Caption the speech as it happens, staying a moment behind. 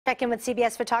back in with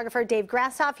CBS photographer Dave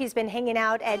Grassoff. He's been hanging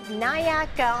out at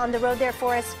Nyack on the road there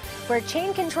for us, where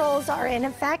chain controls are in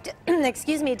effect.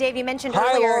 Excuse me, Dave, you mentioned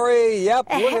earlier. Hi, Lori. Yep,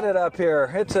 look at it up here.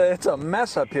 It's a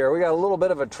mess up here. We got a little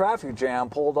bit of a traffic jam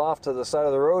pulled off to the side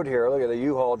of the road here. Look at the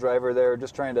U-Haul driver there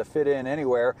just trying to fit in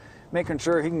anywhere, making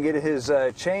sure he can get his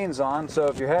chains on. So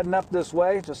if you're heading up this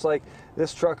way, just like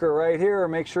this trucker right here,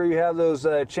 make sure you have those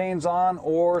chains on,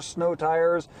 or snow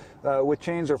tires with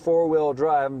chains or four-wheel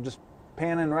drive. I'm just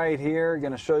panning right here,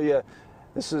 going to show you.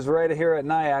 This is right here at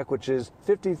Nyack, which is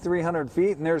 5,300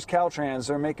 feet, and there's Caltrans.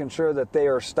 They're making sure that they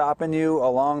are stopping you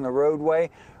along the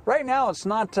roadway. Right now it's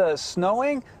not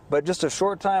snowing, but just a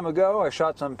short time ago I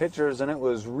shot some pictures and it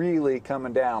was really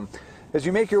coming down. As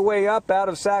you make your way up out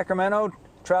of Sacramento,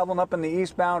 traveling up in the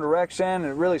eastbound direction,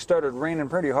 it really started raining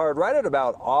pretty hard right at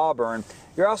about Auburn.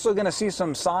 You're also going to see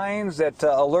some signs that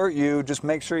alert you. Just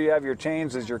make sure you have your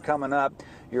chains as you're coming up.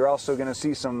 You're also going to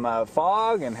see some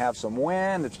fog and have some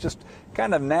wind. It's just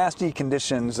kind of nasty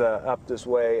conditions up this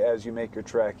way as you make your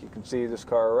trek. You can see this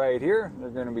car right here. They're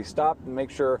going to be stopped and make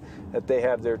sure that they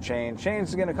have their chains.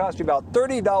 Chains are going to cost you about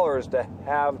 $30 to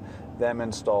have them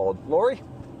installed. Lori?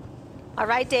 All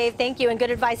right, Dave, thank you, and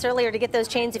good advice earlier to get those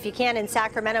chains if you can in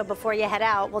Sacramento before you head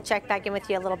out. We'll check back in with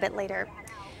you a little bit later.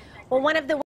 Well, one of the